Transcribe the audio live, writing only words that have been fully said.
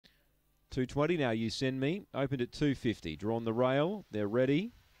220 now, You Send Me. Opened at 250. Drawn the rail. They're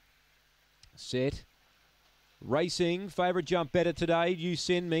ready. Set. Racing. Favourite jump better today. You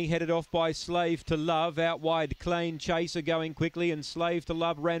Send Me. Headed off by Slave to Love. Out wide, Clane Chaser going quickly. And Slave to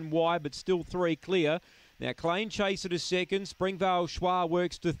Love ran wide, but still 3 clear. Now, Clane Chaser to second. Springvale Schwa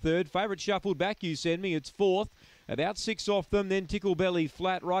works to third. Favourite shuffled back, You Send Me. It's fourth. About 6 off them. Then Tickle Belly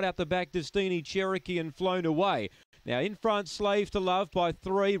flat. Right out the back, Destiny Cherokee and Flown Away. Now, in front, Slave to Love by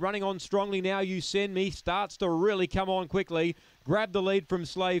 3. Running on strongly now, You Send Me. Starts to really come on quickly. Grab the lead from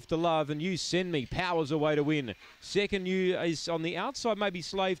Slave to Love, and You Send Me powers away to win. Second is on the outside, maybe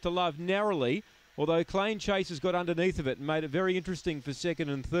Slave to Love narrowly, although Clane Chaser's got underneath of it and made it very interesting for second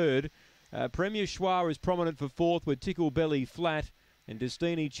and third. Premier Schwa is prominent for fourth with Tickle Belly flat, and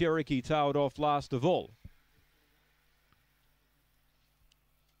Destiny Cherokee tailed off last of all.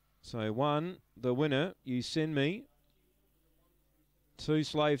 So 1, the winner, You Send Me. 2,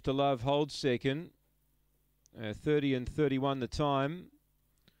 Slave to Love holds second. 30 and 31 the time.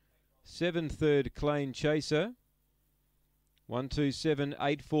 7, third, Clane Chaser. 1, 2, 7,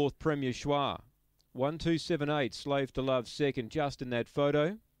 8, fourth, Premier Schwa. 1, 2, 7, 8, Slave to Love second, just in that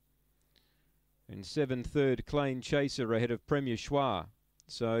photo. And 7, third, Clane Chaser ahead of Premier Schwa.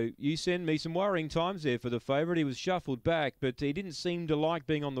 So You Send Me, some worrying times there for the favourite. He was shuffled back, but he didn't seem to like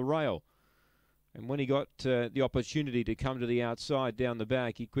being on the rail. And when he got the opportunity to come to the outside down the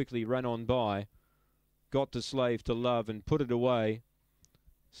back, he quickly ran on by, got to Slave to Love and put it away.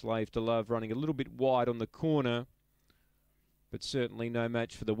 Slave to Love running a little bit wide on the corner, but certainly no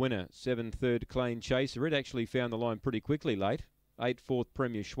match for the winner. 7, third, Clane Chaser. It actually found the line pretty quickly late. 8, fourth,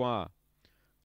 Premier Schwa.